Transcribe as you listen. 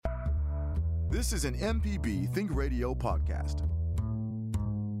This is an MPB Think Radio podcast.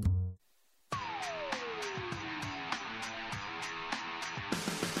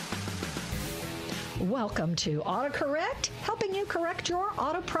 Welcome to AutoCorrect, helping you correct your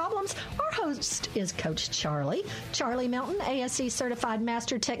auto problems. Our host is Coach Charlie Melton, ASE Certified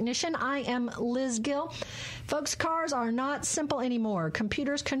Master Technician. I am Liz Gill. Folks, cars are not simple anymore.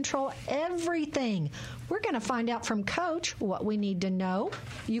 Computers control everything. We're going to find out from Coach what we need to know.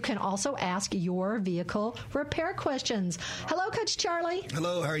 You can also ask your vehicle repair questions. Hello, Coach Charlie.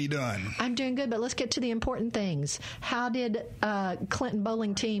 Hello, how are you doing? I'm doing good, but let's get to the important things. How did Clinton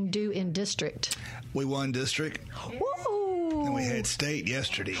Bowling Team do in district? We won district. Woo! And we had state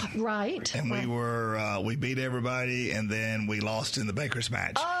yesterday. Right. And we beat everybody, and then we lost in the Baker's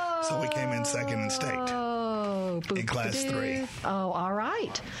match. Oh. So we came in second in state. In Class 3. Oh, all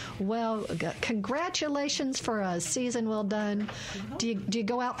right. Well, congratulations for a season well done. Do you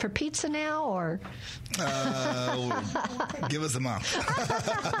go out for pizza now, or? Give us a month.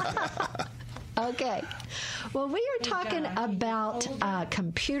 Okay. Well, we are talking about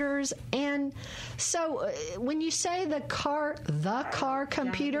computers, and so when you say the car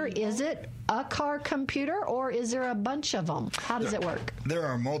computer, is it a car computer, or is there a bunch of them? How does it work? There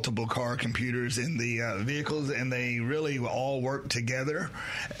are multiple car computers in the vehicles, and they really all work together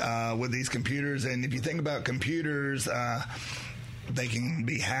with these computers. And if you think about computers, they can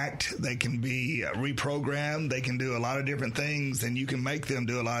be hacked, they can be reprogrammed, they can do a lot of different things, and you can make them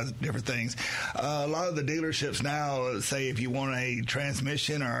do a lot of different things. A lot of the dealerships now say if you want a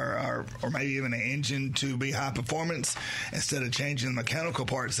transmission or maybe even an engine to be high performance, instead of changing the mechanical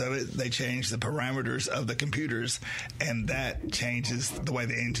parts of it, they change the parameters of the computers, and that changes the way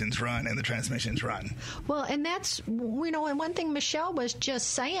the engines run and the transmissions run. Well, and that's, and one thing Michelle was just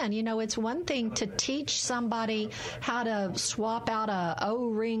saying, it's one thing to teach somebody how to swap out a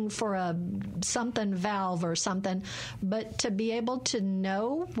O-ring for a something valve or something, but to be able to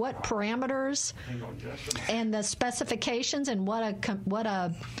know what parameters and the specifications and what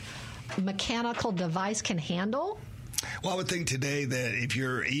a mechanical device can handle. Well, I would think today that if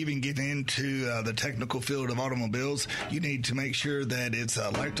you're even getting into the technical field of automobiles, you need to make sure that it's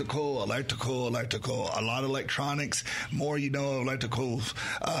electrical, a lot of electronics. More you know of electrical,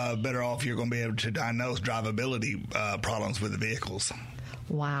 better off you're going to be able to diagnose drivability problems with the vehicles.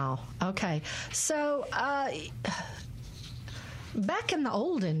 Wow. Okay. So, back in the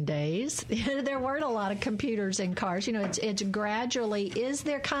olden days, there weren't a lot of computers in cars. It's gradually, is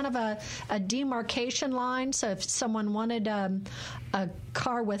there kind of a demarcation line? So if someone wanted a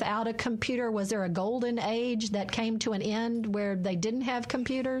car without a computer, was there a golden age that came to an end where they didn't have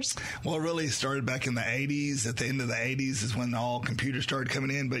computers? Well, it really started back in the 80s. At the end of the 80s is when all computers started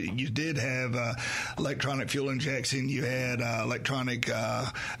coming in. But you did have electronic fuel injection. You had electronic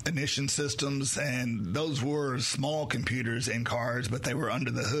ignition systems. And those were small computers in cars, but they were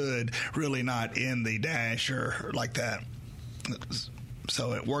under the hood, really not in the dash or like that.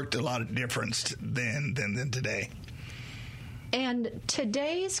 So it worked a lot of different then than today. And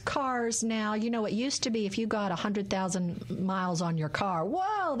today's cars now, it used to be if you got 100,000 miles on your car,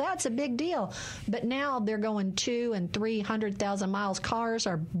 whoa, that's a big deal. But now they're going 200,000 and 300,000 miles. Cars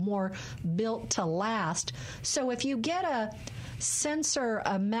are more built to last. So if you get a sensor,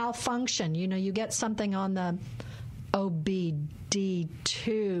 a malfunction, you get something on the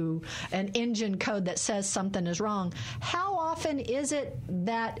OBD2, an engine code that says something is wrong, how often is it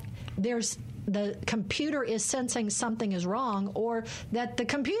that the computer is sensing something is wrong, or that the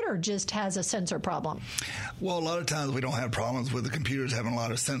computer just has a sensor problem? Well, a lot of times we don't have problems with the computers having a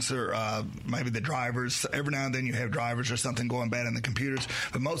lot of sensor, maybe the drivers. Every now and then you have drivers or something going bad in the computers,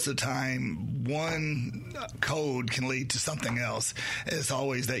 but most of the time one code can lead to something else. It's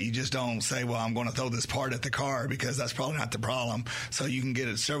always that you just don't say, well, I'm going to throw this part at the car, because that's probably not the problem. So you can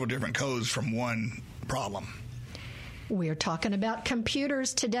get several different codes from one problem. We're talking about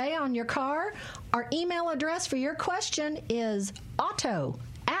computers today on your car. Our email address for your question is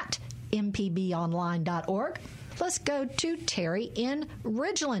auto@mpbonline.org. Let's go to Terry in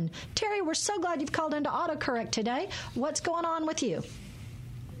Ridgeland. Terry, we're so glad you've called into AutoCorrect today. What's going on with you?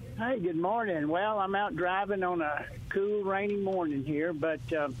 Hey, good morning. Well, I'm out driving on a cool, rainy morning here, but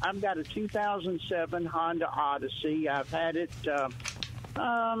I've got a 2007 Honda Odyssey. I've had it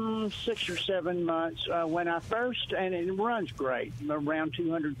 6 or 7 months. When I first, and it runs great, around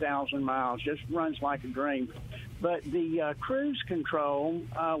 200,000 miles, just runs like a dream. But the cruise control,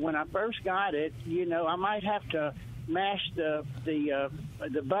 when I first got it, I might have to mash the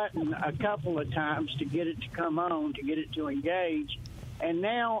button a couple of times to get it to come on, to get it to engage. And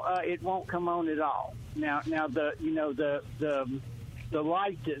now it won't come on at all. Now the the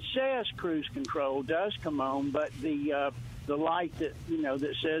light that says cruise control does come on, but the light that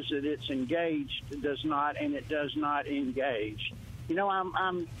that says that it's engaged does not, and it does not engage.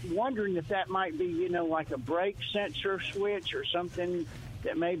 I'm wondering if that might be like a brake sensor switch or something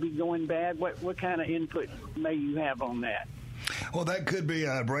that may be going bad. What kind of input may you have on that? Well, that could be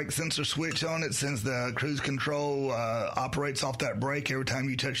a brake sensor switch on it, since the cruise control operates off that brake. Every time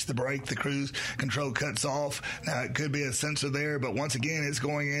you touch the brake, the cruise control cuts off. Now, it could be a sensor there, but once again, it's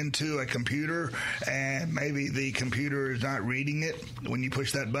going into a computer, and maybe the computer is not reading it when you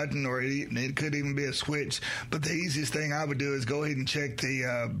push that button, or it could even be a switch. But the easiest thing I would do is go ahead and check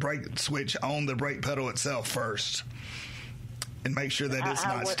the brake switch on the brake pedal itself first, and make sure that it's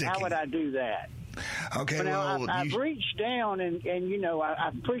not sticking. How would I do that? Okay, well, I've reached down and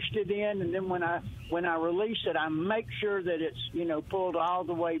I pushed it in, and then when I release it, I make sure that it's pulled all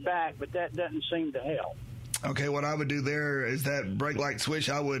the way back, but that doesn't seem to help. Okay, what I would do there is that brake light switch.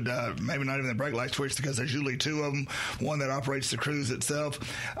 I would maybe not even the brake light switch, because there's usually two of them. One that operates the cruise itself.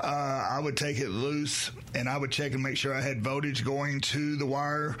 I would take it loose, and I would check and make sure I had voltage going to the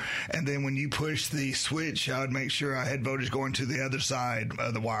wire. And then when you push the switch, I would make sure I had voltage going to the other side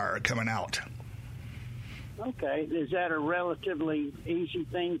of the wire coming out. Okay, is that a relatively easy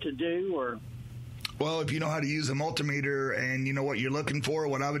thing to do, or? Well, if you know how to use a multimeter and you know what you're looking for,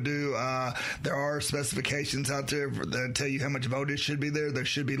 what I would do, there are specifications out there that tell you how much voltage should be there. There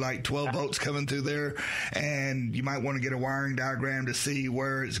should be like 12 volts coming through there, and you might want to get a wiring diagram to see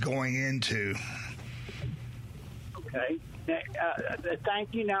where it's going into. Okay.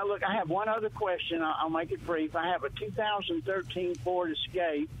 Thank you. Now, look, I have one other question. I'll make it brief. I have a 2013 Ford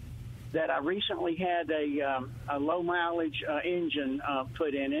Escape that I recently had a low mileage engine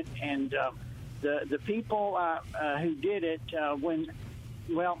put in it, and the people who did it, a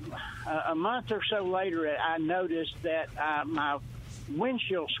month or so later, I noticed that my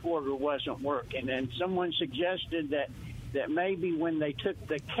windshield squirter wasn't working, and someone suggested that maybe when they took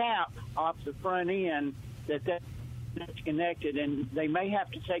the cap off the front end, that disconnected, and they may have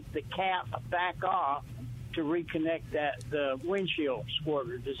to take the cap back off to reconnect the windshield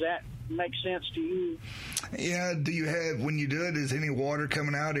squirter. Does that make sense to you? Yeah. Do you have, when you do it, is any water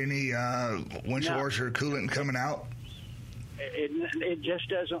coming out, any windshield washer or coolant coming out? It just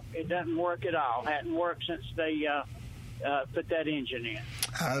doesn't work at all. Hadn't worked since they put that engine in.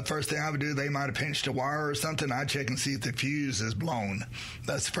 The first thing I would do, they might have pinched a wire or something. I'd check and see if the fuse is blown.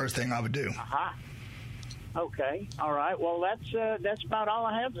 That's the first thing I would do. Uh-huh. Okay. All right. Well, that's about all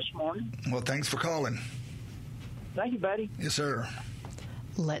I have this morning. Well, thanks for calling. Thank you, buddy. Yes, sir.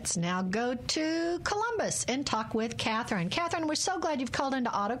 Let's now go to Columbus and talk with Catherine. Catherine, we're so glad you've called into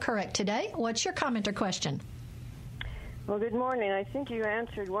AutoCorrect today. What's your comment or question? Well, good morning. I think you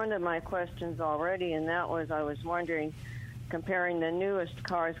answered one of my questions already, and that was I was wondering, comparing the newest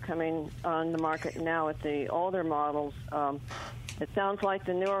cars coming on the market now with the older models, it sounds like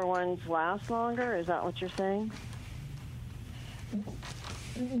the newer ones last longer. Is that what you're saying?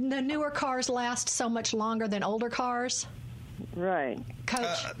 The newer cars last so much longer than older cars? Right.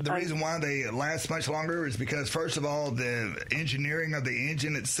 Coach, the reason why they last much longer is because, first of all, the engineering of the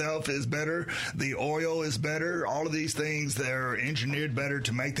engine itself is better. The oil is better. All of these things, they're engineered better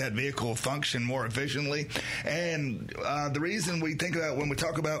to make that vehicle function more efficiently. And the reason we think about when we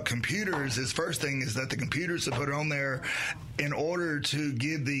talk about computers is, first thing is that the computers are put on there in order to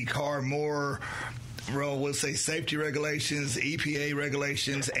give the car more, we'll say, safety regulations, EPA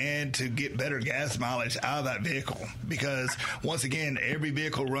regulations, and to get better gas mileage out of that vehicle. Because, once again, every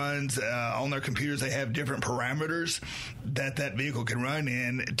vehicle runs on their computers. They have different parameters that vehicle can run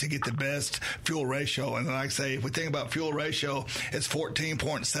in to get the best fuel ratio. And like I say, if we think about fuel ratio, it's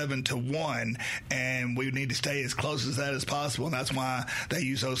 14.7 to 1, and we need to stay as close as that as possible. And that's why they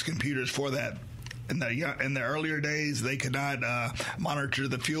use those computers for that. In the earlier days, they could not monitor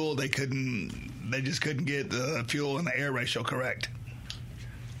the fuel. They just couldn't get the fuel and the air ratio correct.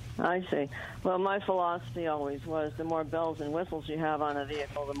 I see. Well, my philosophy always was the more bells and whistles you have on a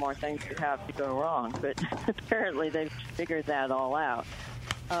vehicle, the more things you have to go wrong. But apparently they've figured that all out.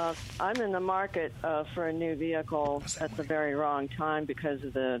 I'm in the market for a new vehicle at the very wrong time because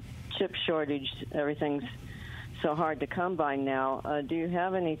of the chip shortage. Everything's so hard to come by now. Do you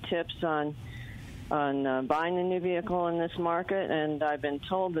have any tips on buying a new vehicle in this market? And I've been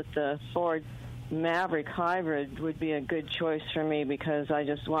told that the Ford Maverick Hybrid would be a good choice for me because I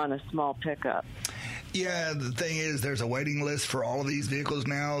just want a small pickup. Yeah, the thing is, there's a waiting list for all of these vehicles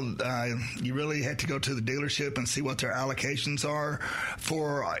now. You really have to go to the dealership and see what their allocations are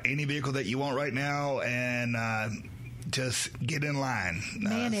for any vehicle that you want right now, and just get in line.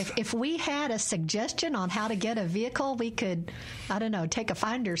 Man, if we had a suggestion on how to get a vehicle, we could, I don't know, take a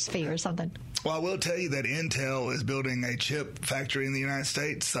finder's fee or something. Well, I will tell you that Intel is building a chip factory in the United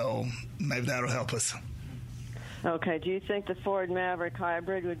States, so maybe that'll help us. Okay. Do you think the Ford Maverick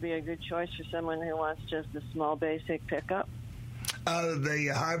Hybrid would be a good choice for someone who wants just a small, basic pickup?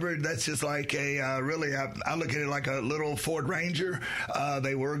 The hybrid, that's just like a really. I look at it like a little Ford Ranger.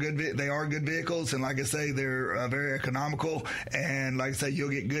 They are good vehicles, and like I say, they're very economical. And like I say, you'll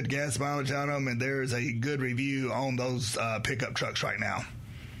get good gas mileage out of them. And there's a good review on those pickup trucks right now.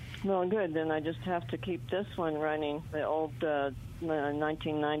 Well, good. Then I just have to keep this one running. The old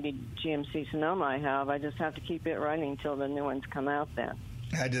 1990 GMC Sonoma I have. I just have to keep it running until the new ones come out. Then.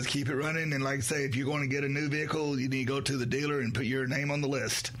 I just keep it running, and like I say, if you're going to get a new vehicle, you need to go to the dealer and put your name on the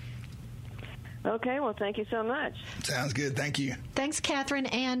list. Okay, well, thank you so much. Sounds good. Thank you. Thanks, Catherine.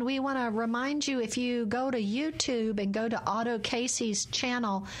 And we want to remind you, if you go to YouTube and go to Auto Casey's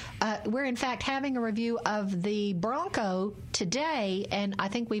channel, we're in fact having a review of the Bronco today, and I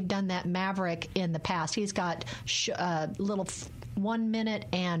think we've done that Maverick in the past. He's got little 1 minute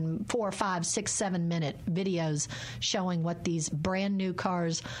and 4, 5, 6, 7 minute videos showing what these brand new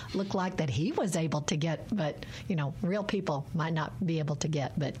cars look like that he was able to get, but real people might not be able to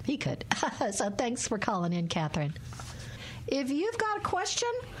get, but he could. So thanks for calling in, Catherine. If you've got a question,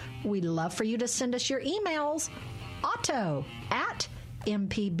 we'd love for you to send us your emails.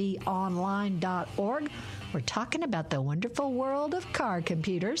 auto@mpbonline.org. We're talking about the wonderful world of car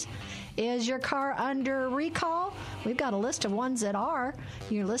computers. Is your car under recall? We've got a list of ones that are.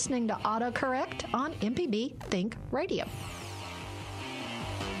 You're listening to AutoCorrect on MPB Think Radio.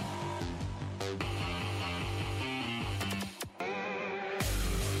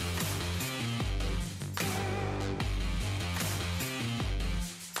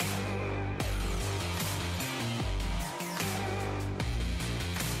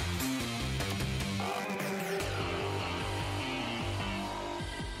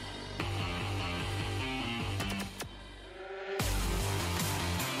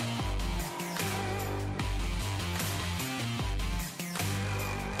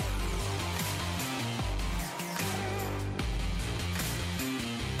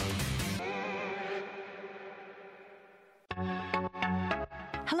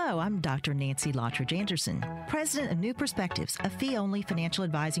 Hello, I'm Dr. Nancy Lottridge Anderson, president of New Perspectives, a fee-only financial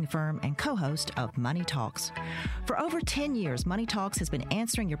advising firm and co-host of Money Talks. For over 10 years, Money Talks has been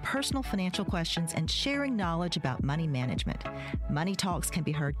answering your personal financial questions and sharing knowledge about money management. Money Talks can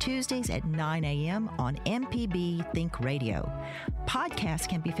be heard Tuesdays at 9 a.m. on MPB Think Radio. Podcasts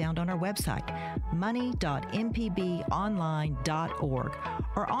can be found on our website, money.mpbonline.org,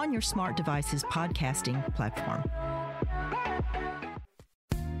 or on your smart device's podcasting platform.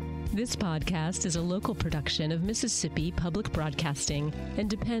 This podcast is a local production of Mississippi Public Broadcasting and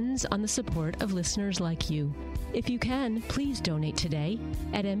depends on the support of listeners like you. If you can, please donate today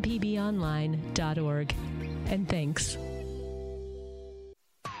at mpbonline.org. And thanks.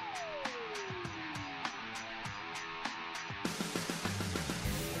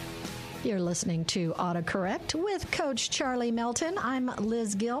 You're listening to AutoCorrect with Coach Charlie Melton. I'm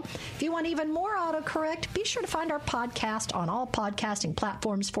Liz Gill. If you want even more AutoCorrect, be sure to find our podcast on all podcasting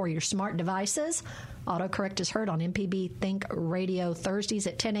platforms for your smart devices. AutoCorrect is heard on MPB Think Radio Thursdays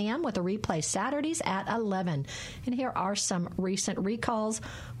at 10 a.m. with a replay Saturdays at 11. And here are some recent recalls.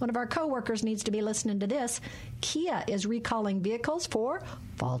 One of our coworkers needs to be listening to this. Kia is recalling vehicles for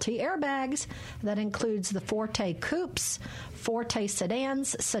faulty airbags. That includes the Forte Coupes, Forte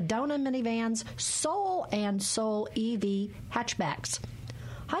sedans, Sedona minivans, Soul, and Soul EV hatchbacks.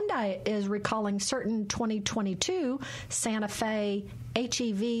 Hyundai is recalling certain 2022 Santa Fe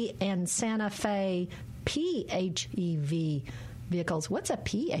HEV and Santa Fe PHEV vehicles. What's a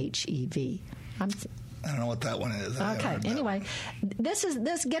PHEV? I don't know what that one is. Okay. Anyway,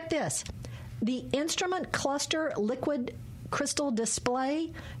 get this. The instrument cluster liquid crystal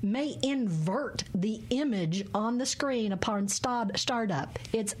display may invert the image on the screen upon startup.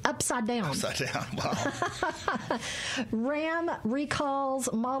 It's upside down. Upside down. Wow. Ram recalls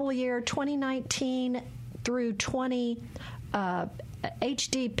model year 2019 through 20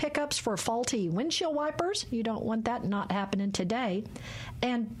 HD pickups for faulty windshield wipers. You don't want that not happening today.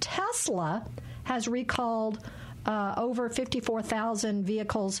 And Tesla has recalled over 54,000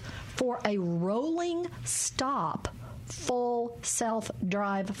 vehicles for a rolling stop full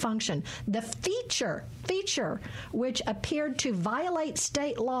self-drive function. The feature which appeared to violate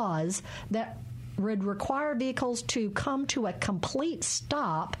state laws that would require vehicles to come to a complete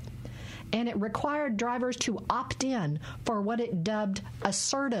stop and it required drivers to opt in for what it dubbed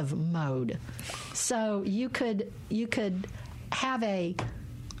assertive mode. So you could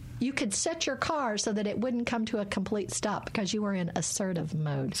set your car so that it wouldn't come to a complete stop because you were in assertive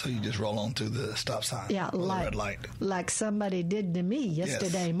mode. So you just roll on through the stop sign. Yeah, or the red light. Like somebody did to me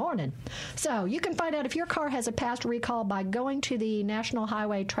yesterday morning. So you can find out if your car has a past recall by going to the National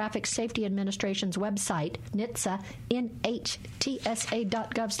Highway Traffic Safety Administration's website, NHTSA,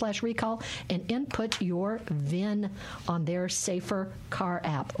 NHTSA.gov/recall, and input your VIN on their Safer Car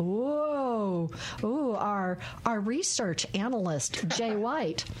app. Ooh, our research analyst, Jay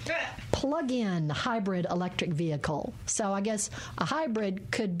White. Plug-in hybrid electric vehicle. So I guess a hybrid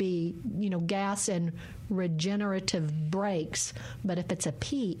could be, gas and regenerative brakes, but if it's a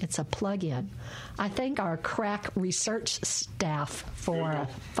P, it's a plug-in. I thank our crack research staff for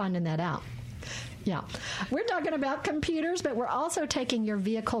finding that out. Yeah. We're talking about computers, but we're also taking your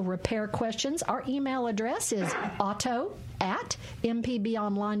vehicle repair questions. Our email address is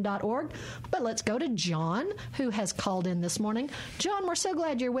auto@mpbonline.org. But let's go to John, who has called in this morning. John, we're so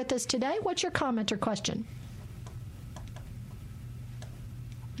glad you're with us today. What's your comment or question?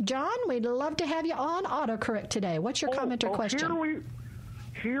 John, we'd love to have you on AutoCorrect today. What's your comment or question?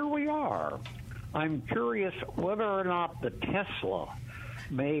 Here we are. I'm curious whether or not the Tesla,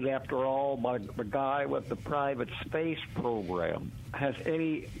 made, after all, by the guy with the private space program, has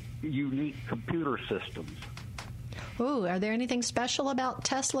any unique computer systems. Ooh, are there anything special about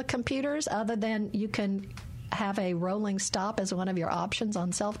Tesla computers other than you can have a rolling stop as one of your options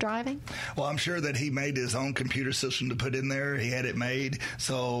on self-driving? Well, I'm sure that he made his own computer system to put in there. He had it made,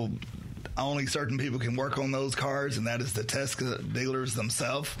 so only certain people can work on those cars, and that is the Tesla dealers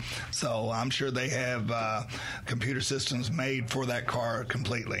themselves. So I'm sure they have computer systems made for that car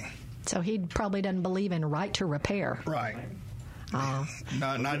completely. So he probably doesn't believe in right to repair. Right.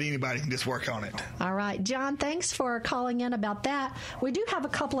 Not anybody can just work on it. All right. John, thanks for calling in about that. We do have a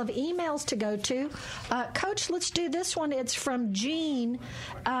couple of emails to go to. Coach, let's do this one. It's from Gene.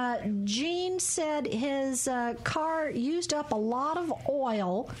 Gene said his car used up a lot of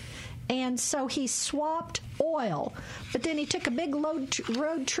oil, and so he swapped oil. But then he took a big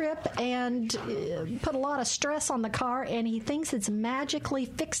road trip and put a lot of stress on the car, and he thinks it's magically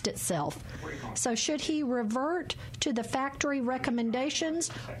fixed itself. So should he revert to the factory recommendations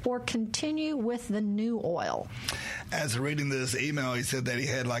or continue with the new oil? As reading this email, he said that he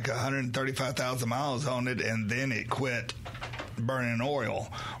had like 135,000 miles on it, and then it quit burning oil.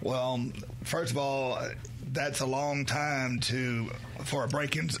 Well, first of all, that's a long time for a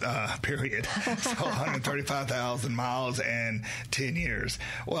break-in period. So 135,000 miles and 10 years.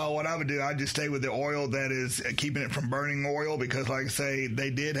 Well, what I would do, I'd just stay with the oil that is keeping it from burning oil, because like I say, they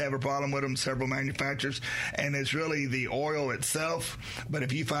did have a problem with them, several manufacturers, and it's really the oil itself. But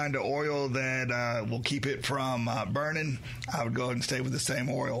if you find an oil that will keep it from burning, I would go ahead and stay with the same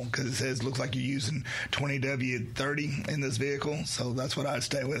oil, because it looks like you're using 20W30 in this vehicle. So that's what I'd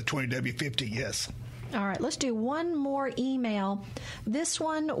stay with, 20W50, yes. All right, let's do one more email. This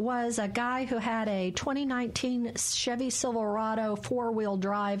one was a guy who had a 2019 Chevy Silverado four-wheel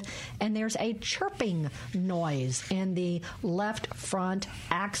drive, and there's a chirping noise in the left front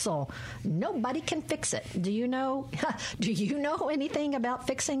axle. Nobody can fix it. Do you know anything about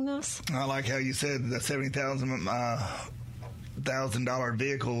fixing this? I like how you said the $70,000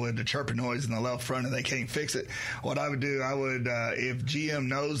 vehicle with the chirping noise in the left front, and they can't fix it. What I would do, if GM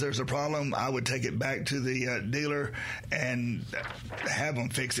knows there's a problem, I would take it back to the dealer and have them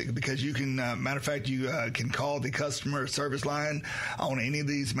fix it, because you can, matter of fact, you can call the customer service line on any of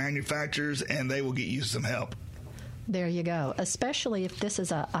these manufacturers, and they will get you some help. There you go, especially if this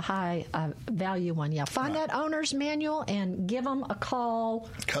is a high value one. Yeah, find that owner's manual and give them a call.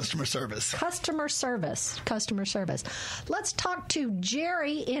 Customer service. Let's talk to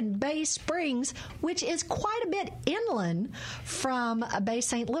Jerry in Bay Springs, which is quite a bit inland from Bay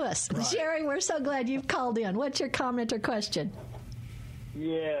St. Louis. Right. Jerry, we're so glad you've called in. What's your comment or question?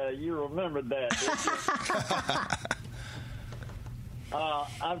 Yeah, you remembered that, didn't you?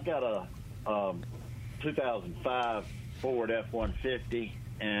 I've got a 2005 Ford F-150,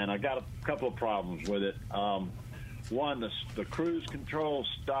 and I got a couple of problems with it. One, the cruise control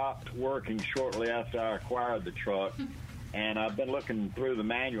stopped working shortly after I acquired the truck, and I've been looking through the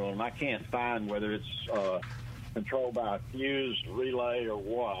manual, and I can't find whether it's controlled by a fuse, relay, or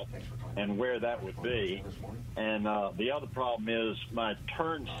what, and where that would be. And the other problem is my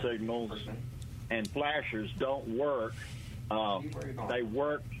turn signals and flashers don't work. They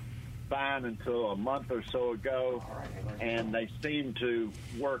worked fine until a month or so ago, and they seemed to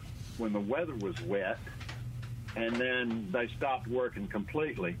work when the weather was wet, and then they stopped working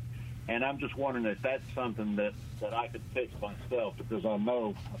completely. And I'm just wondering if that's something that I could fix myself, because I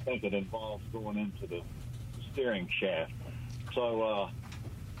think it involves going into the steering shaft. So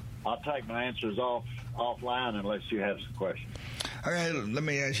I'll take my answers offline unless you have some questions. All right, let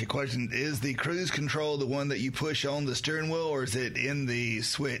me ask you a question. Is the cruise control the one that you push on the steering wheel, or is it in the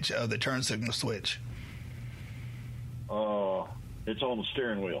switch of the turn signal switch? It's on the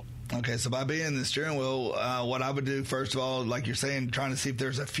steering wheel. Okay, so by being in the steering wheel, what I would do, first of all, like you're saying, trying to see if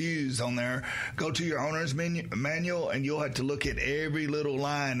there's a fuse on there, go to your owner's manual, and you'll have to look at every little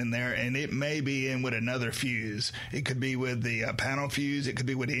line in there, and it may be in with another fuse. It could be with the panel fuse. It could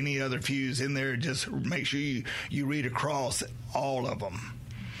be with any other fuse in there. Just make sure you read across all of them,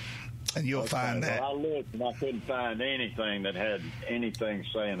 and you'll find that. Well, I looked, and I couldn't find anything that had anything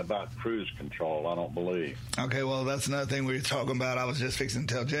saying about cruise control, I don't believe. Okay, well, that's another thing we were talking about. I was just fixing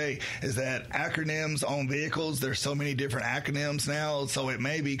to tell Jay, is that acronyms on vehicles, there's so many different acronyms now, so it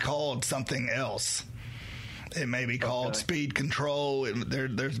may be called something else. It may be called speed control.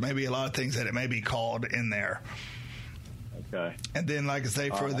 There's maybe a lot of things that it may be called in there. Okay. And then, like I say,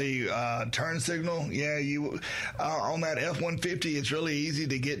 for the turn signal, you on that F-150, it's really easy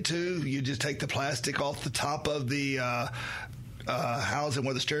to get to. You just take the plastic off the top of the housing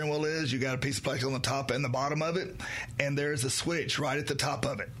where the steering wheel is. You got a piece of plastic on the top and the bottom of it, and there's a switch right at the top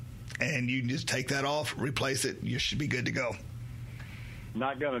of it. And you just take that off, replace it. You should be good to go.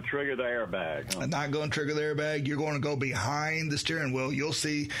 Not going to trigger the airbag. Huh? Not going to trigger the airbag. You're going to go behind the steering wheel. You'll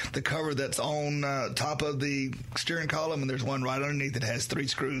see the cover that's on top of the steering column, and there's one right underneath that has 3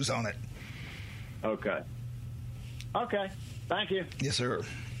 screws on it. Okay. Thank you. Yes, sir.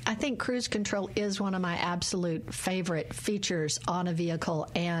 I think cruise control is one of my absolute favorite features on a vehicle.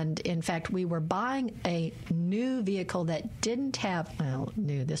 And in fact, we were buying a new vehicle that didn't have,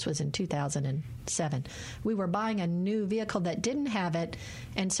 this was in 2007. We were buying a new vehicle that didn't have it.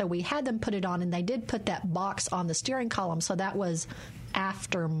 And so we had them put it on, and they did put that box on the steering column. So that was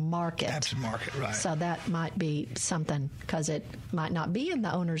aftermarket. Aftermarket, right. So that might be something, because it might not be in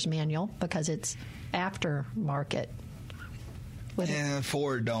the owner's manual because it's aftermarket. And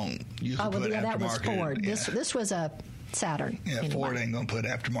Ford don't usually put aftermarket. That was Ford. Yeah. This was a Saturn. Yeah, anyway. Ford ain't going to put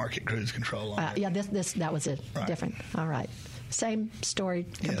aftermarket cruise control on it. Yeah, that was it. Right. Different. All right. Same story,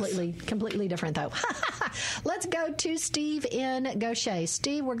 completely different, though. Let's go to Steve in Gaucher.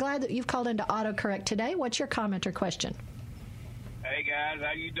 Steve, we're glad that you've called into AutoCorrect today. What's your comment or question? Hey, guys.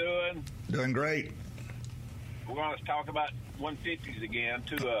 How you doing? Doing great. We're going to talk about 150s again.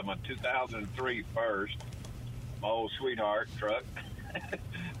 My 2003 first. My old sweetheart truck.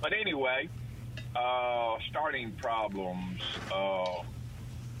 But anyway, starting problems. Got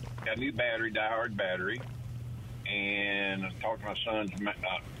a new battery, die-hard battery, and I talked to my son's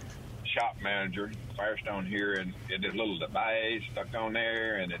shop manager, Firestone here, and it did a little device stuck on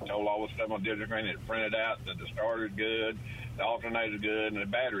there, and it told all the stuff on digital screen. It printed out that the starter's good, the alternator's good, and the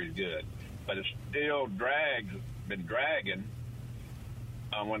battery's good. But it still been dragging.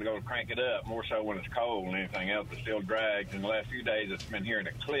 I want to go to crank it up, more so when it's cold and anything else. It still drags. In the last few days, it's been hearing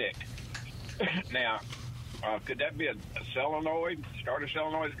a click. Now, could that be a solenoid, starter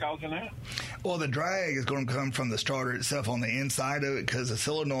solenoid causing that? Well, the drag is going to come from the starter itself on the inside of it, because the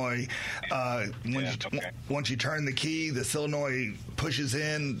solenoid, once you turn the key, the solenoid pushes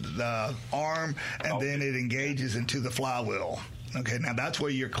in the arm, and then it engages into the flywheel. Okay, now that's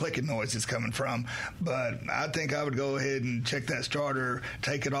where your clicking noise is coming from. But I think I would go ahead and check that starter,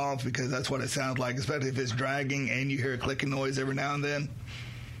 take it off, because that's what it sounds like, especially if it's dragging and you hear a clicking noise every now and then.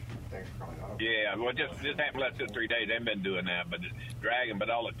 Yeah, well, just happened last 2 or 3 days. They haven't been doing that, but it's dragging. But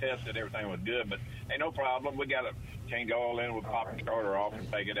all the tested, everything was good. But ain't no problem. We got to change all in. We'll pop the starter off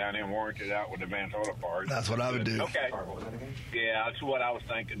and take it down and warranty it out with advanced auto parts. That's what I would do. Okay. Yeah, that's what I was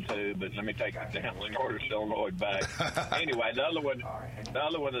thinking too. But let me take it down and order solenoid back. Anyway, the other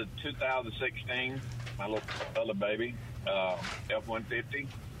one is 2016. My little other baby, F-150,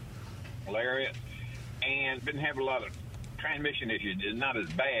 Lariat, and been having a lot of transmission issues. It's not as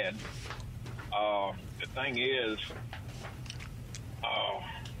bad. The thing is,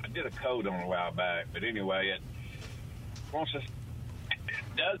 I did a code on it a while back, but anyway, it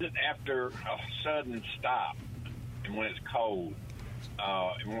does it after a sudden stop, and when it's cold,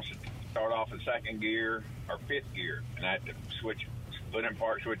 it wants to start off in second gear or fifth gear, and I have to put in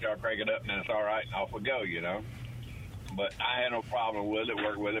park, switch off, crank it up, and then it's all right, and off we go, you know. But I had no problem with it,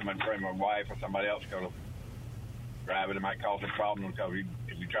 work with it. My wife or somebody else going to drive it. It might cause a problem because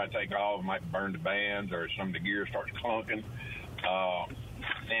if you try to take off, it might burn the bands or some of the gears start clunking. Now,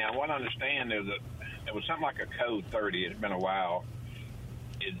 what I understand is that it was something like a code 30. It's been a while.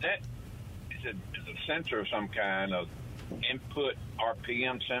 Is a sensor of some kind of input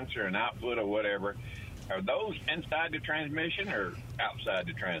RPM sensor and output or whatever, are those inside the transmission or outside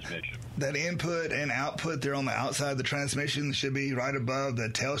the transmission? That input and output, they're on the outside of the transmission. Should be right above the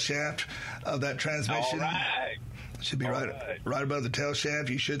tail shaft of that transmission. All right. Should be right above the tail shaft.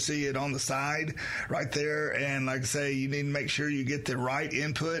 You should see it on the side right there. And like I say, you need to make sure you get the right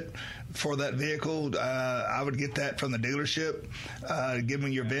input for that vehicle. I would get that from the dealership. Give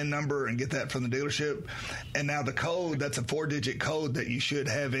them your VIN number and get that from the dealership. And now the code, that's a 4-digit code that you should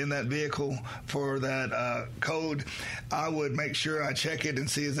have in that vehicle for that code. I would make sure I check it and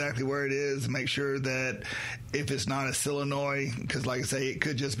see exactly where it is. Make sure that if it's not a solenoid, because like I say, it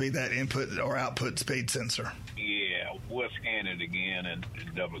could just be that input or output speed sensor. Yeah, we'll scan it again and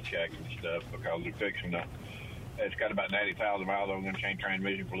double check and stuff because they're fixing to. It's got about 90,000 miles. I'm going to change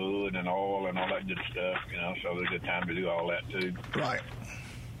transmission fluid and oil and all that good stuff, so there's a good time to do all that, too. Right.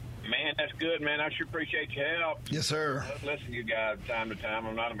 Man, that's good, man. I sure appreciate your help. Yes, sir. I listen to you guys time to time.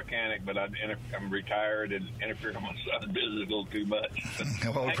 I'm not a mechanic, but I'm retired and interfere with my son's business a little too much.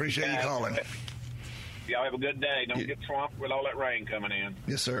 Well, appreciate you calling. Y'all have a good day. Don't get swamped with all that rain coming in.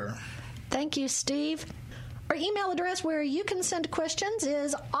 Yes, sir. Thank you, Steve. Our email address where you can send questions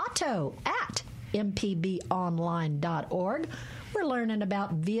is auto@mpbonline.org. We're learning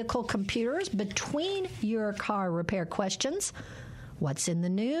about vehicle computers between your car repair questions. What's in the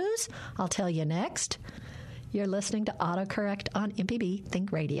news? I'll tell you next. You're listening to AutoCorrect on MPB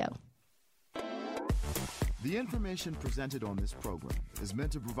Think Radio. The information presented on this program is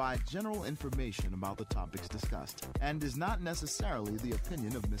meant to provide general information about the topics discussed and is not necessarily the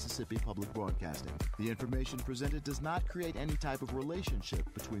opinion of Mississippi Public Broadcasting. The information presented does not create any type of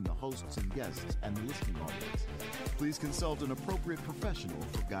relationship between the hosts and guests and the listening audience. Please consult an appropriate professional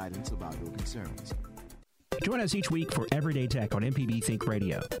for guidance about your concerns. Join us each week for Everyday Tech on MPB Think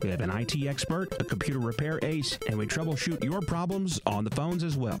Radio. We have an IT expert, a computer repair ace, and we troubleshoot your problems on the phones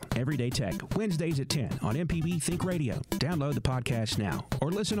as well. Everyday Tech, Wednesdays at 10 on MPB Think Radio. Download the podcast now or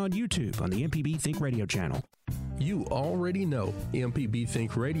listen on YouTube on the MPB Think Radio channel. You already know MPB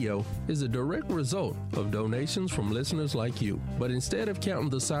Think Radio is a direct result of donations from listeners like you. But instead of counting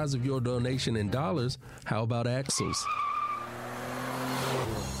the size of your donation in dollars, how about axles?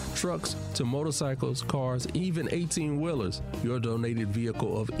 Trucks to motorcycles, cars, even 18-wheelers. Your donated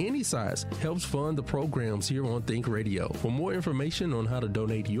vehicle of any size helps fund the programs here on Think Radio. For more information on how to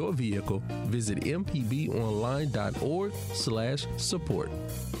donate your vehicle, visit mpbonline.org/support.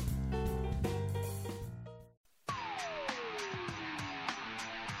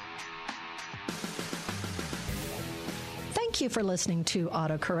 Thank you for listening to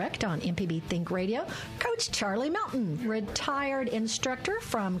AutoCorrect on MPB Think Radio. Coach Charlie Melton, retired instructor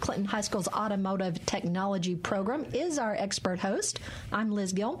from Clinton High School's Automotive Technology Program, is our expert host. I'm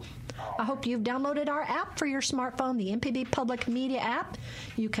Liz Gill. I hope you've downloaded our app for your smartphone, the MPB Public Media app.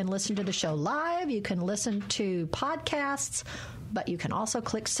 You can listen to the show live. You can listen to podcasts. But you can also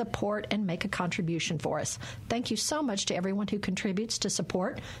click support and make a contribution for us. Thank you so much to everyone who contributes to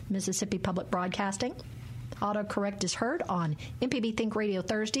support Mississippi Public Broadcasting. AutoCorrect is heard on MPB Think Radio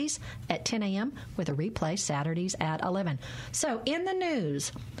Thursdays at 10 a.m. with a replay Saturdays at 11. So in the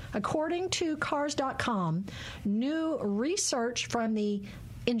news, according to Cars.com, new research from the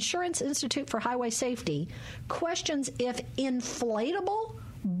Insurance Institute for Highway Safety questions if inflatable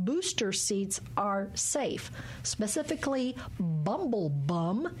booster seats are safe, specifically Bumble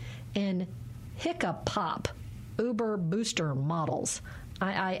Bum and Hiccup Pop Uber booster models.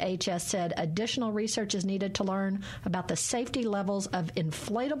 IIHS said additional research is needed to learn about the safety levels of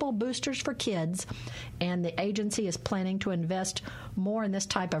inflatable boosters for kids, and the agency is planning to invest more in this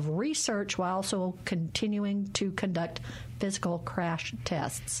type of research while also continuing to conduct physical crash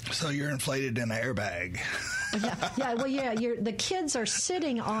tests. So you're inflated in an airbag. The kids are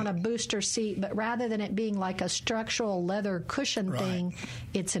sitting on a booster seat, but rather than it being like a structural leather cushion thing,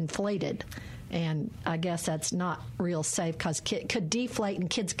 it's inflated. And I guess that's not real safe because it could deflate and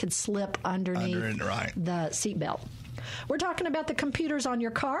kids could slip underneath the seatbelt. We're talking about the computers on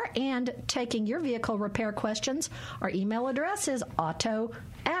your car and taking your vehicle repair questions. Our email address is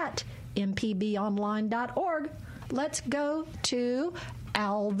auto@mpbonline.org. Let's go to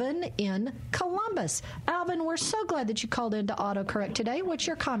Alvin in Columbus. Alvin, we're so glad that you called into AutoCorrect today. What's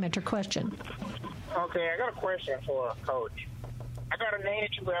your comment or question? Okay, I got a question for Coach. I got an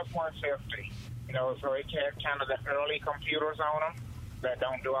 82 F-150, so it has kind of the early computers on them that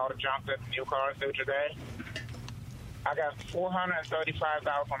don't do all the junk that new cars do today. I got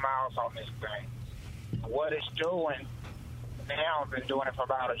 435,000 miles on this thing. What it's doing now, I've been doing it for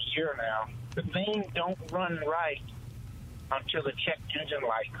about a year now, the thing don't run right until the check engine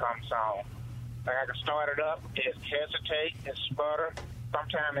light comes on. Like I can start it up, it hesitate, it sputter.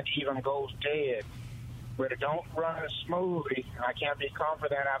 Sometimes it even goes dead. But it don't run smoothly, and I can't be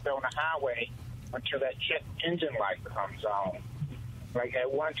confident out there on the highway until that check engine light comes on. Like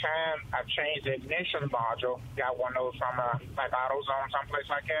at one time, I changed the ignition module, got one of those from like AutoZone, someplace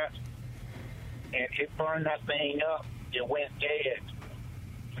like that, and it burned that thing up. It went dead.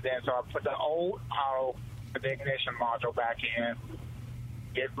 Then so I put the old auto, the ignition module back in.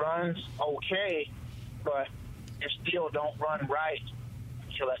 It runs okay, but it still don't run right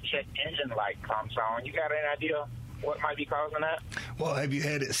until that check engine light comes on. You got any idea what might be causing that? Well, have you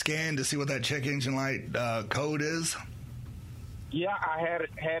had it scanned to see what that check engine light code is? Yeah, I had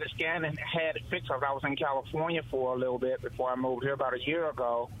it scanned and had it fixed. I was in California for a little bit before I moved here about a year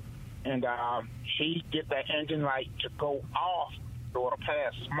ago, and she get that engine light to go off or to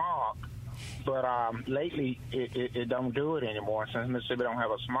pass smog. But lately, it don't do it anymore. Since Mississippi don't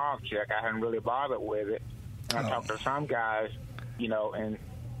have a smog check, I haven't really bothered with it. And I talked to some guys, and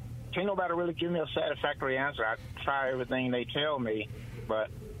can't nobody really give me a satisfactory answer. I try everything they tell me, but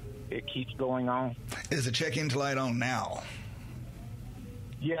it keeps going on. Is the check engine light on now?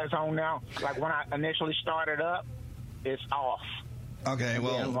 Yeah, it's on now. Like when I initially started up, it's off. Okay,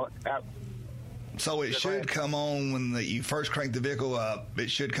 well, so it should come on when you first crank the vehicle up.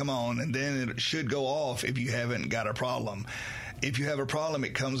 It should come on, and then it should go off if you haven't got a problem. If you have a problem,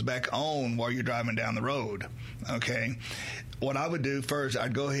 it comes back on while you're driving down the road. Okay. What I would do first,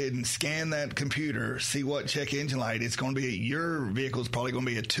 I'd go ahead and scan that computer, see what check engine light. It's going to be, your vehicle's probably going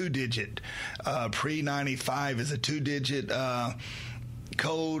to be a 2-digit. Pre-95 is a 2-digit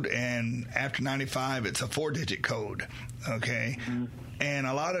code, and after 95, it's a 4-digit code. Okay. Mm-hmm. And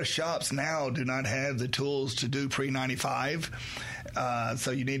a lot of shops now do not have the tools to do pre-95.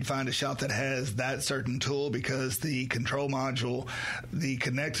 So you need to find a shop that has that certain tool, because the control module, the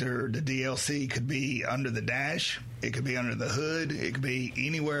connector, the DLC could be under the dash. It could be under the hood. It could be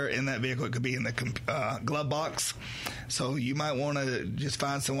anywhere in that vehicle. It could be in the glove box. So you might want to just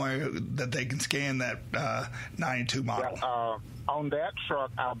find somewhere that they can scan that 92 model. Yeah, on that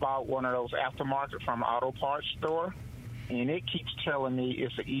truck, I bought one of those aftermarket from an auto parts store, and it keeps telling me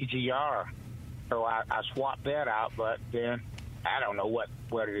it's an EGR. So I swapped that out, but then I don't know what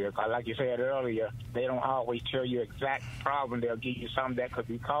it is. Like you said earlier, they don't always tell you exact problem. They'll give you something that could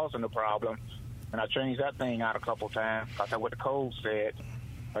be causing the problem. And I changed that thing out a couple times because that's what the code said.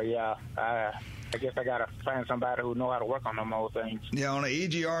 But yeah, I guess I got to find somebody who know how to work on them old things. Yeah, on an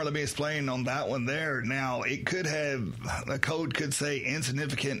EGR, let me explain on that one there. Now, it could have, the code could say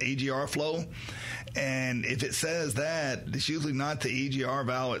insignificant EGR flow. And if it says that, it's usually not the EGR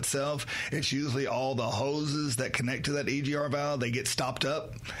valve itself. It's usually all the hoses that connect to that EGR valve. They get stopped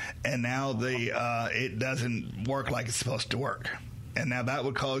up, and now it doesn't work like it's supposed to work. And now that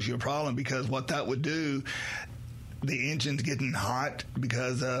would cause you a problem, because what that would do, the engine's getting hot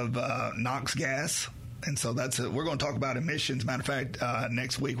because of NOx gas. And so we're going to talk about emissions. Matter of fact,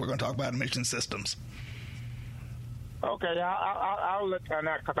 next week we're going to talk about emission systems. Okay, I'll look on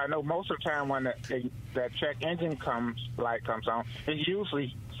that, because I know most of the time when that check engine light comes on, it's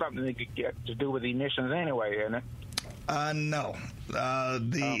usually something that could get to do with emissions anyway, isn't it? No.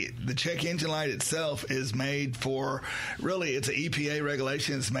 The check engine light itself is made for, really, it's an EPA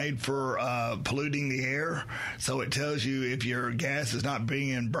regulation. It's made for polluting the air. So it tells you if your gas is not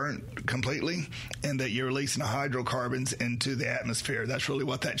being burnt completely and that you're releasing hydrocarbons into the atmosphere. That's really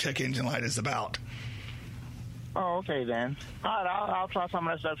what that check engine light is about. Oh, okay, then. All right, I'll try some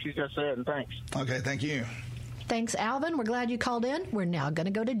of that stuff you just said, and thanks. Okay, thank you. Thanks, Alvin. We're glad you called in. We're now going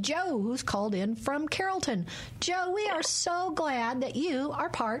to go to Joe, who's called in from Carrollton. Joe, we are so glad that you are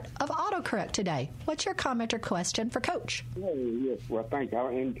part of AutoCorrect today. What's your comment or question for Coach? Yes, well, thank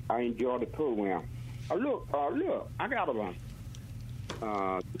you. I enjoy the program. Look, I got a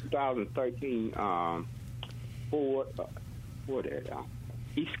 2013 Ford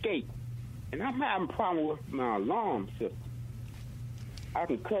Escape, and I'm having a problem with my alarm system. I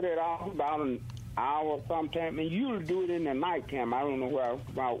can cut it off about an hour sometime, and usually do it in the nighttime. I don't know where,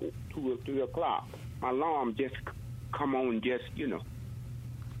 about 2 or 3 o'clock. My alarm just come on,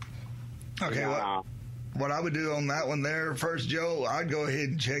 Okay, what I would do on that one there first, Joe, I'd go ahead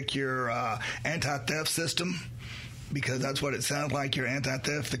and check your anti-theft system, because that's what it sounds like, your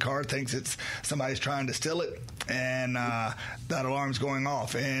anti-theft. The car thinks it's somebody's trying to steal it, and that alarm's going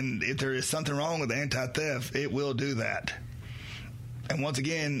off. And if there is something wrong with the anti-theft, it will do that. And once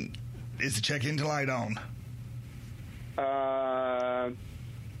again, is the check engine light on?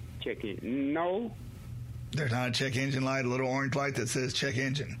 Check it. No. There's not a check engine light, a little orange light that says check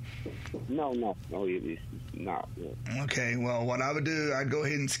engine? No, it's not. Yeah. Okay, well, what I would do, I'd go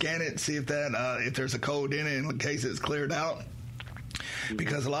ahead and scan it, see if if there's a code in it in case it's cleared out.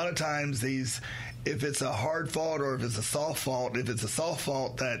 Because a lot of times if it's a hard fault or if it's a soft fault,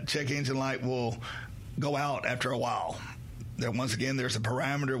 that check engine light will go out after a while. Then once again, there's a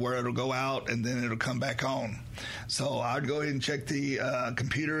parameter where it'll go out and then it'll come back on. So I'd go ahead and check the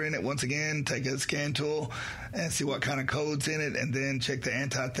computer in it once again, take a scan tool and see what kind of code's in it, and then check the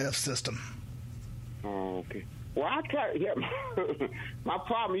anti-theft system. Oh, okay. Well, I tell you, my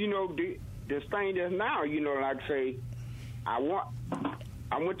problem, this thing just now, like say, I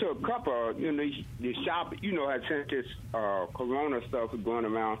went to a couple, the shop, had sent this corona stuff going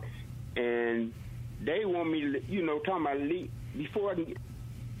around, and they want me to, talking about before I can get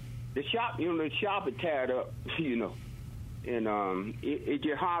the shop, the shop is tied up, and it's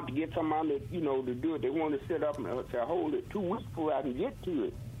just hard to get somebody, to do it. They want to sit up and say, hold it 2 weeks before I can get to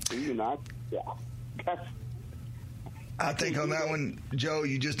it. I think on that one, Joe,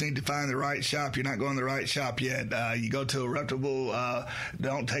 you just need to find the right shop. You're not going to the right shop yet. You go to a reputable,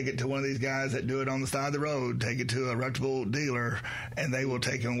 don't take it to one of these guys that do it on the side of the road. Take it to a reputable dealer, and they will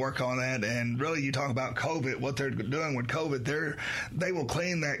take and work on that. And really, you talk about COVID, what they're doing with COVID, they will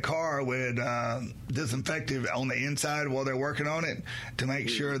clean that car with disinfectant on the inside while they're working on it to make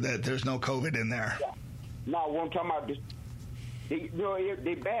sure that there's no COVID in there. No, what I'm talking about,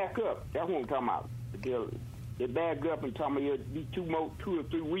 they back up. That's what I'm talking about. They back up and tell me it'll be 2 or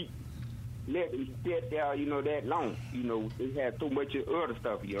 3 weeks. Let them sit there, that long. They have so much other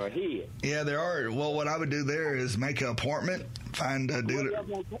stuff in your head. Yeah, there are. Well, what I would do there is make an appointment, find a dealer. That's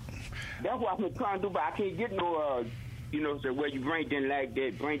what I've been trying to do, but I can't get no, so where you bring them like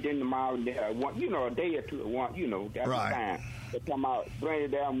that, bring them tomorrow, a day or two at once, that's right. Fine. They come out, bring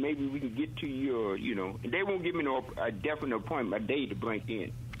it down, maybe we can get to you, and they won't give me a definite appointment, a day to bring it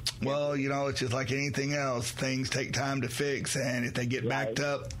in. Well, it's just like anything else. Things take time to fix, and if they get backed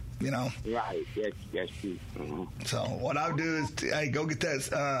up, Right, that's true. Uh-huh. So what I would do is, go get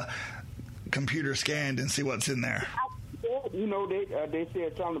that computer scanned and see what's in there. They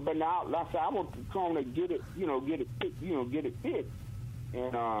said something, but now, like I said, I was trying to get it fixed,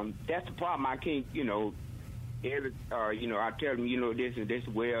 and that's the problem. I can't, I tell them, this and this,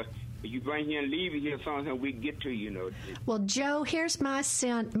 well, you bring here and leave it here, something we get to, Well, Joe, here's my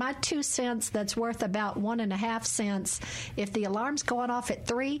 2 cents that's worth about 1.5 cents. If the alarm's going off at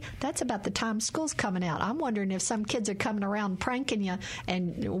 3, that's about the time school's coming out. I'm wondering if some kids are coming around pranking you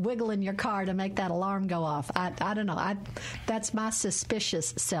and wiggling your car to make that alarm go off. I don't know. That's my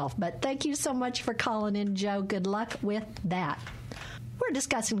suspicious self. But thank you so much for calling in, Joe. Good luck with that. We're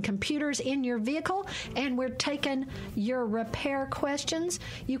discussing computers in your vehicle, and we're taking your repair questions.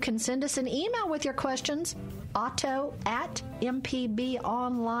 You can send us an email with your questions,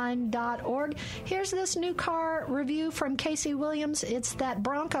 auto@mpbonline.org. Here's this new car review from Casey Williams. It's that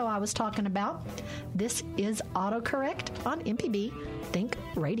Bronco I was talking about. This is AutoCorrect on MPB Think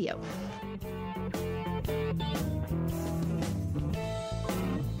Radio.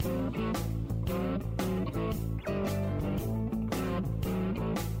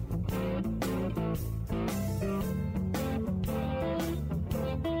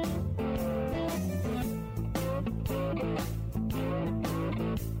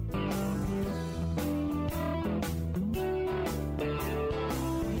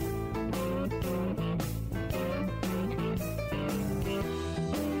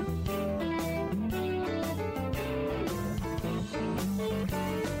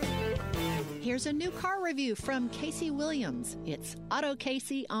 Here's a new car review from Casey Williams. It's Auto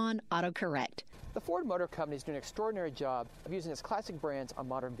Casey on AutoCorrect. The Ford Motor Company is doing an extraordinary job of using its classic brands on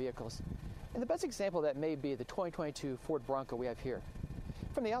modern vehicles. And the best example of that may be the 2022 Ford Bronco we have here.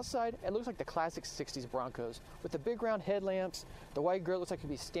 From the outside, it looks like the classic 60s Broncos, with the big round headlamps, the wide grille looks like it could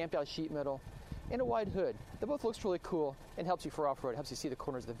be stamped out sheet metal, and a wide hood that both looks really cool and helps you for off-road, helps you see the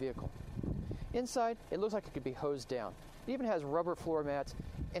corners of the vehicle. Inside, it looks like it could be hosed down. It even has rubber floor mats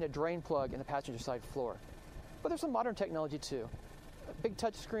and a drain plug in the passenger side floor. But there's some modern technology too. A big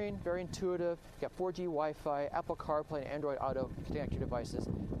touch screen, very intuitive. You got 4G Wi-Fi, Apple CarPlay, and Android Auto to connect your devices,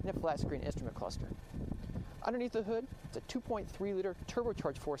 and a flat screen instrument cluster. Underneath the hood, it's a 2.3-liter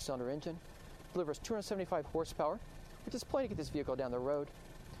turbocharged 4-cylinder engine. Delivers 275 horsepower, which is plenty to get this vehicle down the road.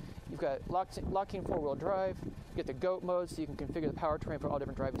 You've got locking 4-wheel drive. You get the GOAT mode, so you can configure the powertrain for all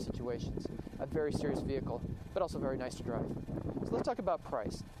different driving situations. A very serious vehicle, but also very nice to drive. So let's talk about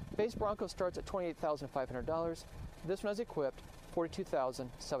price. Base Bronco starts at $28,500. This one is equipped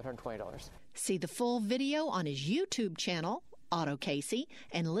 $42,720. See the full video on his YouTube channel, Auto Casey,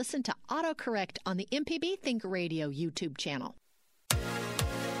 and listen to AutoCorrect on the MPB Think Radio YouTube channel.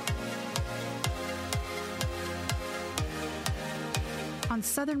 On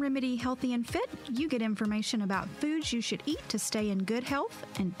Southern Remedy Healthy and Fit, you get information about foods you should eat to stay in good health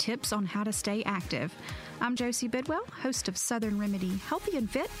and tips on how to stay active. I'm Josie Bidwell, host of Southern Remedy Healthy and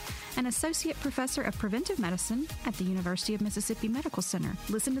Fit, and Associate Professor of Preventive Medicine at the University of Mississippi Medical Center.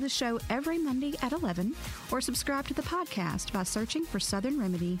 Listen to the show every Monday at 11 or subscribe to the podcast by searching for Southern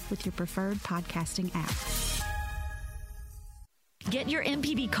Remedy with your preferred podcasting app. Get your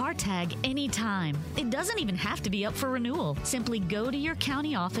MPB car tag anytime. It doesn't even have to be up for renewal. Simply go to your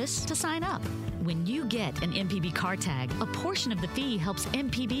county office to sign up. When you get an MPB car tag, a portion of the fee helps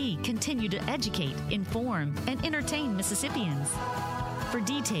MPB continue to educate, inform, and entertain Mississippians. For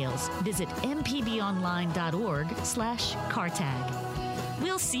details, visit mpbonline.org/car tag.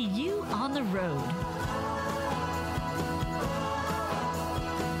 We'll see you on the road.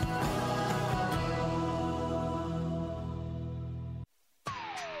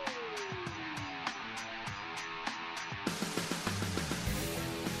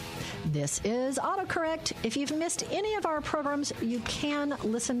 This is AutoCorrect. If you've missed any of our programs, you can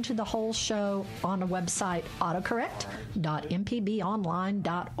listen to the whole show on a website,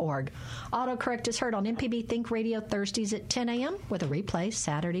 autocorrect.mpbonline.org. AutoCorrect is heard on MPB Think Radio Thursdays at 10 a.m. with a replay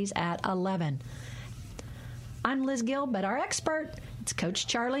Saturdays at 11. I'm Liz Gill, but our expert, it's Coach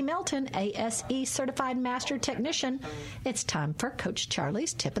Charlie Melton, ASE Certified Master Technician. It's time for Coach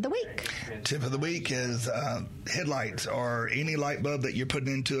Charlie's Tip of the Week. Tip of the week is headlights or any light bulb that you're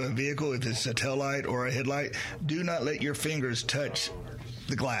putting into a vehicle. If it's a tail light or a headlight, do not let your fingers touch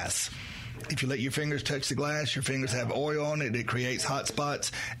the glass. If you let your fingers touch the glass, your fingers have oil on it, it creates hot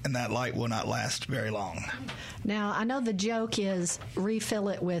spots, and that light will not last very long. Now, I know the joke is refill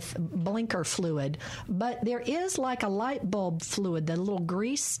it with blinker fluid, but there is like a light bulb fluid, the little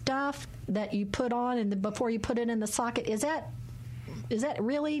grease stuff that you put on and before you put it in the socket. Is that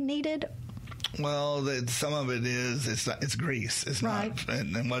really needed? Well, some of it is. It's grease. It's right. Not.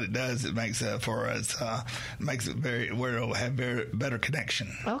 And what it does, it makes it makes it where it'll have better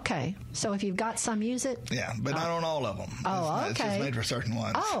connection. Okay. So if you've got some, use it. Yeah, but not on all of them. Oh, It's just made for certain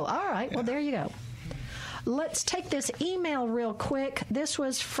ones. Oh, all right. Yeah. Well, there you go. Let's take this email real quick. This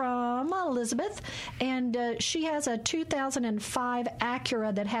was from Elizabeth, and she has a 2005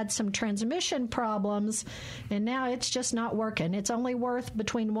 Acura that had some transmission problems, and now it's just not working. It's only worth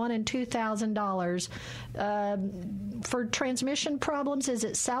between $1,000 and $2,000. For transmission problems, is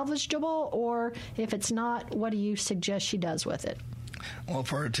it salvageable, or if it's not, what do you suggest she does with it? Well,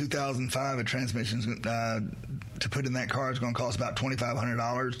 for a 2005, a transmission's to put in that car is going to cost about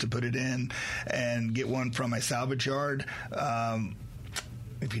 $2,500 to put it in and get one from a salvage yard.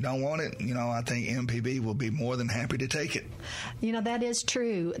 If you don't want it, I think MPB will be more than happy to take it. That is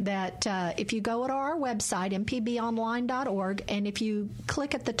true, that if you go to our website, mpbonline.org, and if you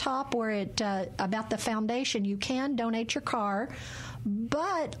click at the top where it about the foundation, you can donate your car.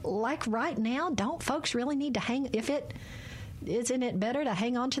 But like right now, don't folks really need to isn't it better to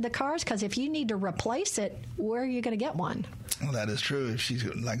hang on to the cars? Because if you need to replace it, where are you going to get one? Well, that is true. If she's,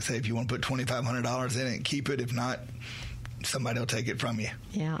 like I say, if you want to put $2,500 in it, keep it. If not, somebody will take it from you.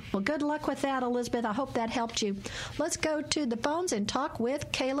 Yeah. Well, good luck with that, Elizabeth. I hope that helped you. Let's go to the phones and talk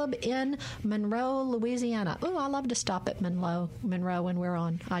with Caleb in Monroe, Louisiana. Ooh, I love to stop at Monroe when we're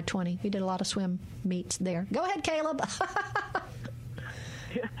on I-20. We did a lot of swim meets there. Go ahead, Caleb.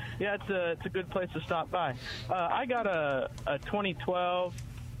 Yeah, it's a good place to stop by. I got a 2012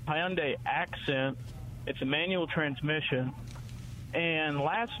 Hyundai Accent. It's a manual transmission. And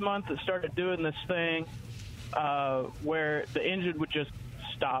last month it started doing this thing where the engine would just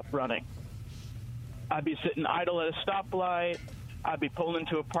stop running. I'd be sitting idle at a stoplight. I'd be pulling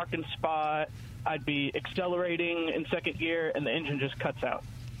into a parking spot. I'd be accelerating in second gear, and the engine just cuts out.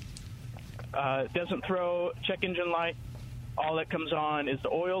 It doesn't throw check engine light. All that comes on is the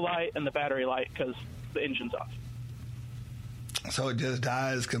oil light and the battery light because the engine's off. So it just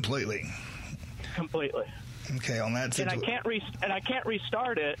dies completely. Completely. Okay, on that situation. And I can't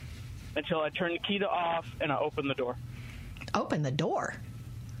restart it until I turn the key to off and I open the door. Open the door?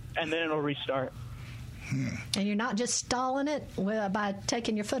 And then it'll restart. And you're not just stalling it by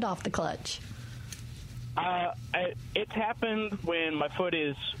taking your foot off the clutch? It's happened when my foot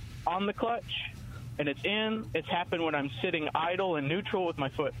is on the clutch and it's in. It's happened when I'm sitting idle and neutral with my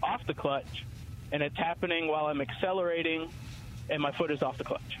foot off the clutch. And it's happening while I'm accelerating and my foot is off the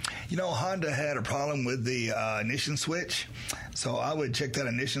clutch. Honda had a problem with the ignition switch, so I would check that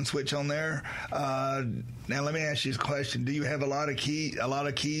ignition switch on there. Now, let me ask you a question. Do you have a lot of keys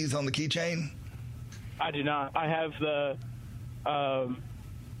on the keychain? I do not. I have the I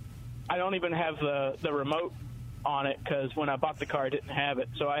don't even have the remote on it because when I bought the car, I didn't have it.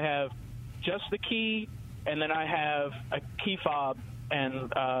 So I have just the key, and then I have a key fob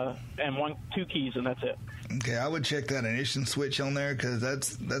and 2 keys, and that's it. Okay, I would check that ignition switch on there because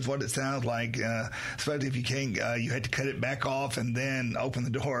that's what it sounds like. Especially if you can't, you had to cut it back off and then open the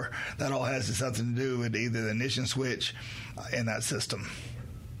door. That all has something to do with either the ignition switch in that system.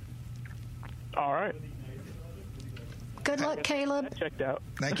 All right. Good luck, Caleb. Checked out.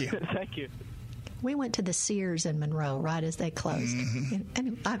 Thank you. Thank you. We went to the Sears in Monroe right as they closed.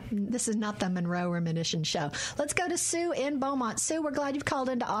 And this is not the Monroe Reminiscence Show. Let's go to Sue in Beaumont. Sue, we're glad you've called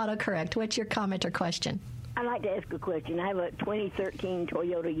into AutoCorrect. What's your comment or question? I'd like to ask a question. I have a 2013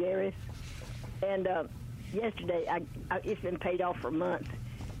 Toyota Yaris, and yesterday, it's been paid off for months,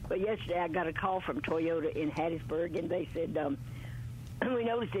 but yesterday I got a call from Toyota in Hattiesburg, and they said, we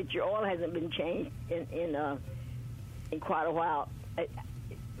noticed that your oil hasn't been changed in quite a while.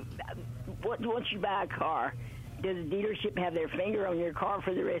 Once you buy a car, does the dealership have their finger on your car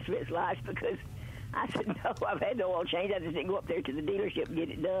for the rest of its life? Because I said, no, I've had no oil change. I just didn't go up there to the dealership and get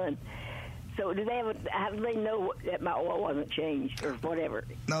it done. So do they know that my oil wasn't changed or whatever?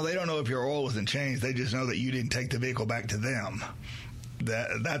 No, they don't know if your oil wasn't changed. They just know that you didn't take the vehicle back to them.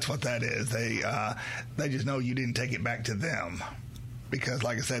 That's what that is. They just know you didn't take it back to them. Because,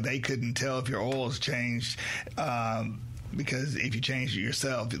 like I said, they couldn't tell if your oil's changed because if you changed it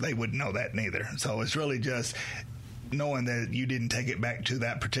yourself, they wouldn't know that neither. So it's really just knowing that you didn't take it back to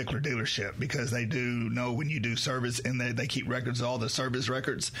that particular dealership because they do know when you do service and they keep records of all the service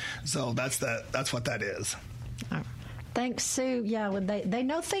records. So that's what that is. All right. Thanks, Sue. Yeah, they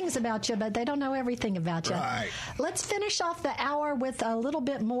know things about you, but they don't know everything about you. Right. Let's finish off the hour with a little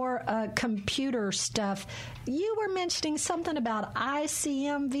bit more computer stuff. You were mentioning something about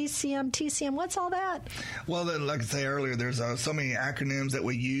ICM, VCM, TCM. What's all that? Well, like I say earlier, there's so many acronyms that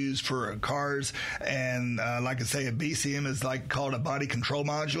we use for cars, and like I say, a VCM is called a body control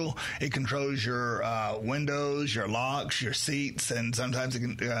module. It controls your windows, your locks, your seats, and sometimes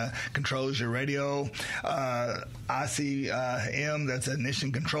it controls your radio. ICM, that's an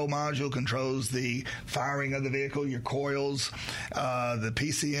ignition control module, controls the firing of the vehicle, your coils. The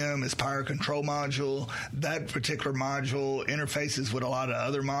PCM is power control module. That particular module interfaces with a lot of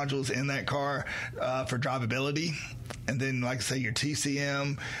other modules in that car for drivability. And then, like I say, your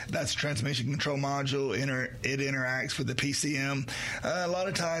TCM, that's transmission control module. It interacts with the PCM. A lot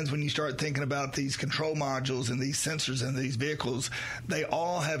of times when you start thinking about these control modules and these sensors in these vehicles, they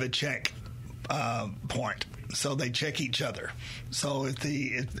all have a check point. So they check each other. So if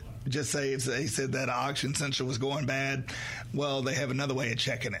they said that oxygen sensor was going bad, well, they have another way of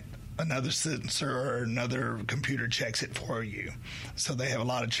checking it. Another sensor or another computer checks it for you. So they have a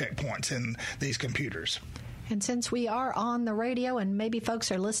lot of checkpoints in these computers. And since we are on the radio and maybe folks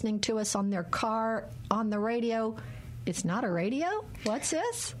are listening to us on their car on the radio, it's not a radio? What's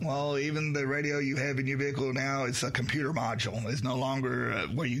this? Well, even the radio you have in your vehicle now, it's a computer module. It's no longer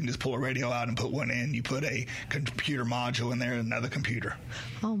where you can just pull a radio out and put one in. You put a computer module in there, another computer.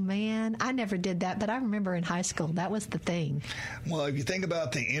 Oh, man. I never did that, but I remember in high school, that was the thing. Well, if you think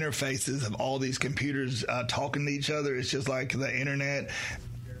about the interfaces of all these computers talking to each other, it's just like the internet.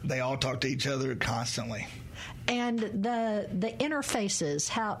 They all talk to each other constantly. And the interfaces,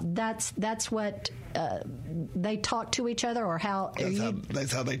 how that's what they talk to each other, or how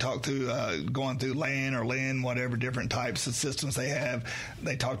that's how they talk to going through LAN or LIN, whatever different types of systems they have.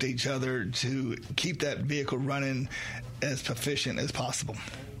 They talk to each other to keep that vehicle running as proficient as possible.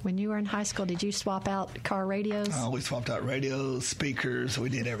 When you were in high school, did you swap out car radios? Oh, we swapped out radios, speakers. We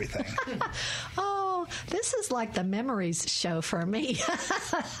did everything. Oh, this is like the memories show for me.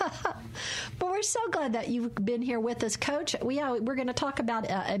 But we're so glad that you've been here with us, Coach. We're going to talk about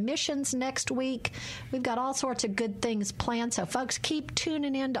emissions next week. We've got all sorts of good things planned. So, folks, keep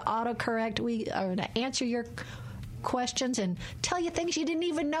tuning in to AutoCorrect. We are going to answer your questions and tell you things you didn't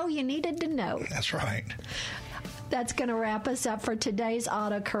even know you needed to know. That's right. That's going to wrap us up for today's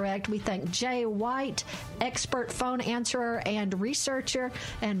AutoCorrect. We thank Jay White, expert phone answerer and researcher,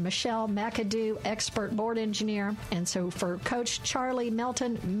 and Michelle McAdoo, expert board engineer. And so for Coach Charlie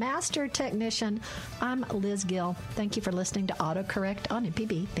Melton, master technician, I'm Liz Gill. Thank you for listening to AutoCorrect on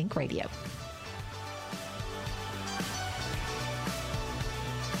MPB Think Radio.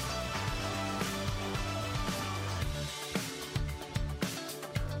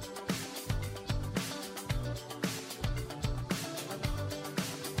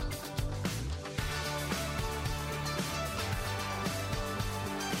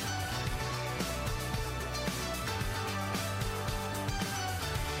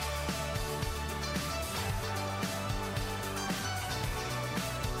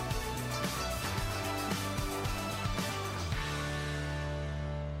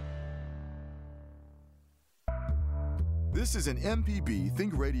 This is an MPB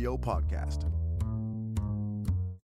Think Radio podcast.